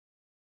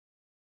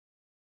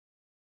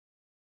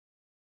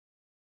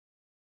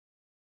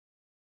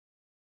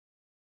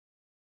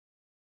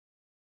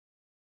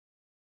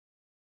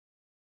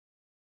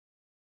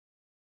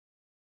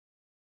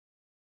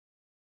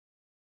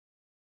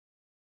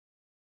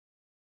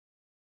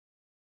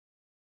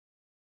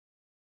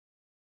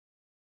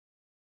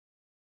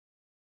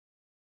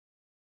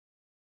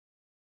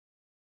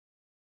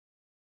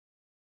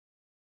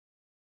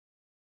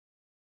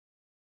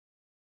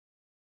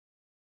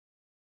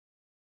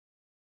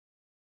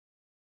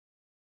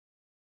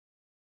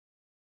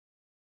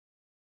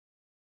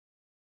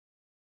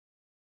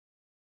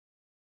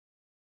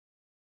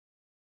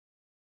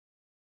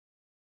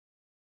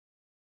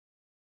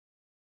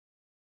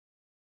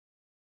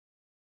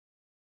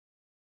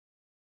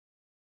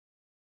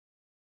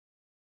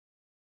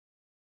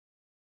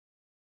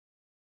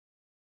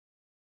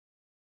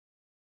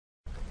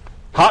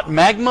Hot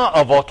magma,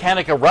 a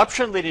volcanic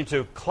eruption leading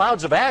to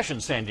clouds of ash in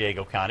San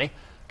Diego County.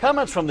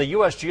 Comments from the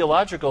U.S.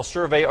 Geological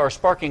Survey are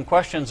sparking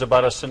questions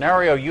about a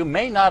scenario you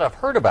may not have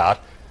heard about.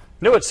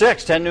 New at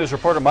 6, 10 News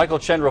reporter Michael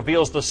Chen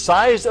reveals the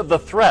size of the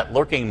threat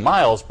lurking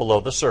miles below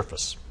the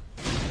surface.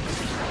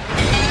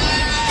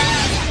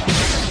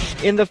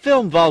 In the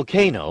film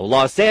Volcano,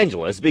 Los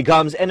Angeles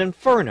becomes an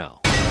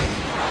inferno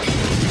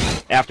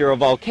after a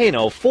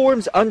volcano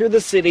forms under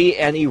the city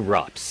and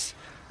erupts.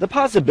 The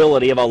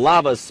possibility of a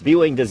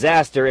lava-spewing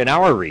disaster in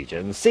our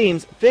region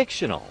seems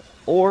fictional,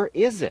 or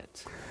is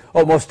it?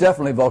 Oh, most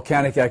definitely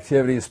volcanic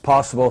activity is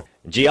possible.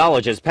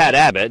 Geologist Pat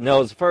Abbott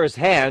knows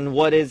firsthand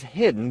what is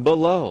hidden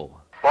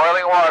below.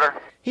 Boiling water.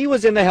 He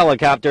was in the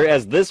helicopter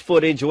as this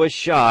footage was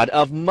shot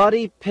of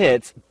muddy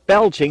pits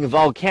belching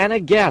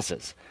volcanic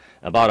gases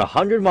about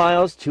 100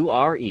 miles to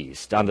our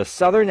east on the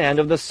southern end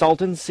of the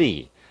Salton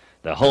Sea,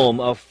 the home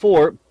of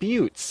 4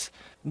 buttes.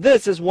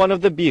 This is one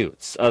of the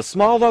buttes, a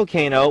small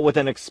volcano with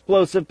an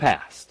explosive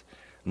past.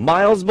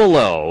 Miles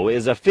below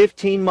is a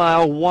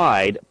 15-mile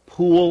wide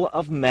pool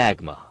of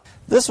magma.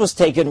 This was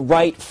taken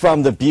right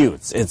from the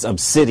buttes. It's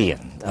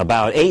obsidian.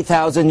 About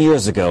 8,000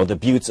 years ago, the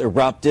buttes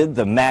erupted,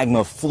 the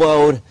magma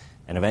flowed,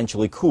 and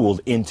eventually cooled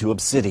into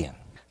obsidian.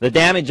 The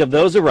damage of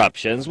those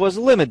eruptions was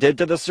limited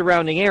to the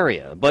surrounding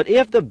area, but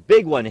if the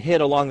big one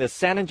hit along the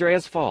San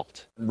Andreas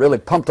Fault, Really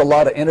pumped a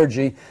lot of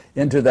energy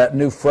into that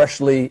new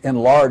freshly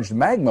enlarged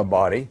magma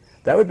body,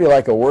 that would be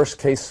like a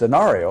worst-case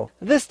scenario.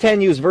 this 10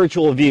 News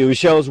virtual view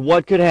shows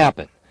what could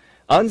happen.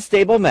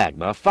 Unstable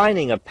magma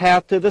finding a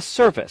path to the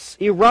surface,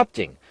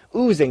 erupting,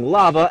 oozing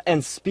lava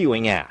and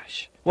spewing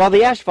ash. While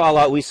the ash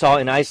fallout we saw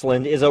in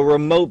Iceland is a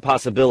remote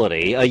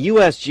possibility, a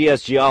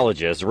USGS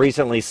geologist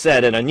recently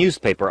said in a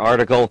newspaper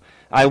article,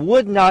 "I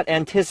would not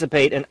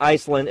anticipate an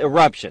Iceland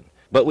eruption,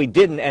 but we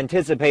didn't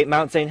anticipate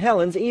Mount St.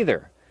 Helens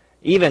either.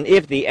 Even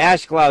if the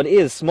ash cloud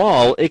is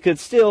small, it could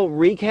still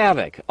wreak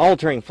havoc,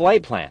 altering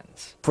flight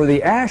plans." For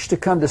the ash to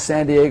come to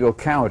San Diego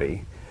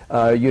County,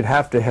 you'd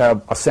have to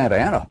have a Santa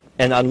Ana.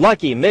 An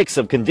unlucky mix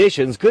of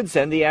conditions could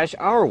send the ash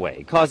our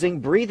way, causing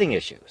breathing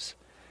issues.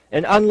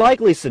 An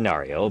unlikely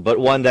scenario, but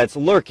one that's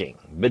lurking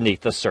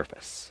beneath the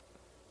surface.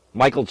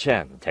 Michael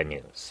Chen, 10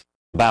 News.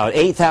 About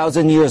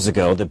 8,000 years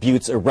ago, the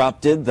buttes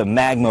erupted, the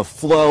magma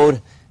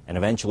flowed, and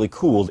eventually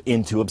cooled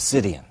into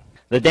obsidian.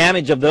 The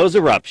damage of those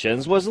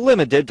eruptions was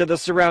limited to the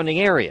surrounding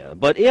area,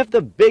 but if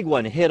the big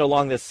one hit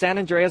along the San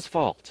Andreas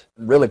Fault,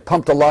 Really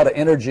pumped a lot of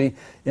energy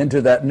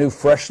into that new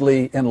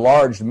freshly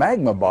enlarged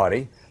magma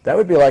body, that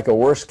would be like a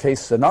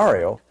worst-case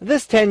scenario.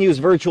 this 10 News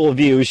virtual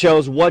view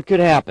shows what could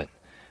happen.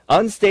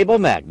 Unstable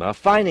magma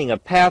finding a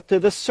path to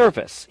the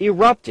surface,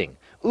 erupting,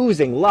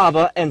 oozing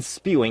lava and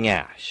spewing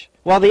ash.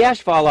 While the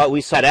ash fallout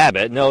we saw at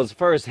Abbott knows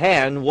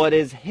firsthand what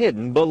is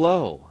hidden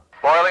below.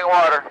 Boiling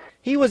water.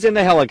 He was in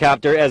the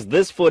helicopter as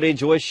this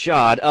footage was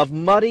shot of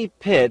muddy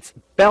pits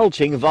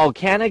belching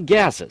volcanic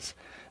gases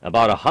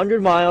about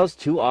 100 miles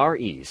to our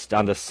east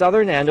on the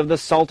southern end of the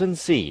Salton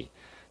Sea,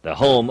 the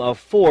home of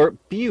 4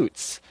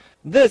 buttes.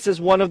 This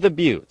is one of the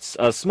buttes,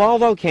 a small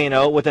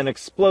volcano with an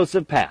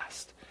explosive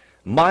past.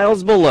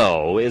 Miles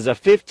below is a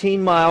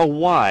 15-mile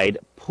wide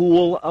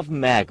pool of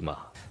magma.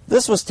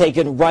 This was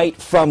taken right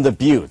from the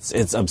buttes.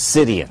 It's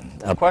obsidian.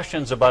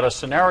 Questions about a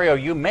scenario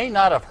you may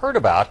not have heard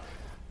about.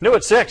 New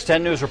at 6,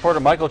 10 News reporter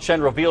Michael Chen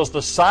reveals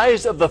the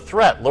size of the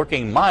threat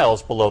lurking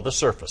miles below the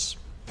surface.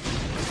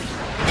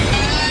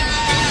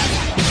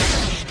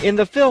 In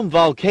the film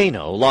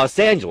Volcano, Los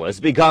Angeles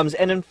becomes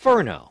an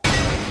inferno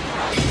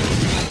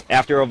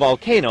after a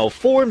volcano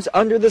forms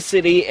under the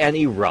city and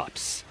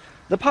erupts.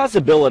 The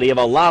possibility of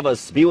a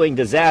lava-spewing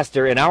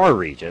disaster in our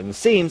region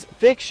seems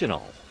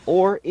fictional,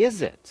 or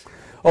is it?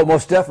 Oh,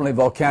 most definitely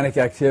volcanic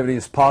activity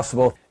is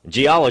possible.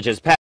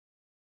 Geologist Pat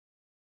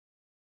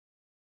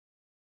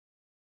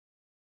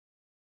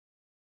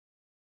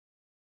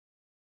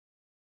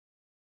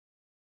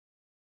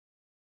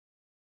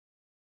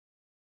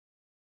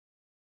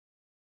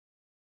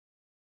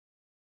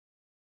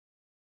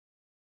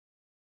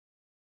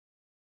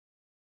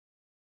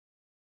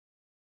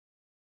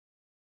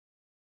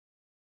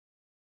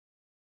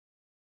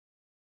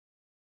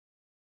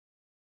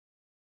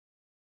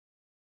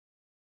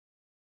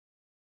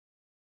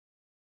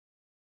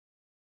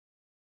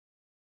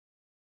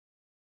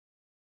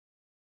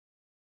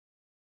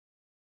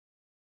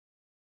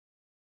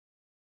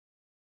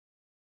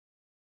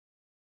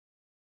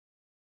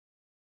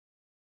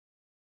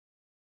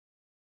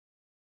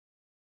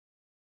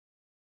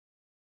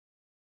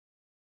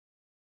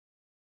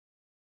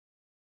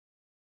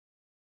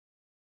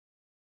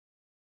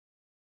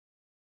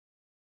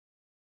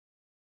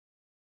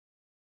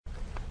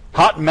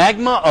Hot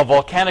magma, a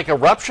volcanic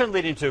eruption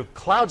leading to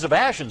clouds of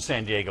ash in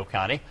San Diego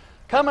County.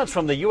 Comments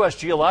from the U.S.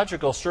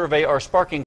 Geological Survey are sparking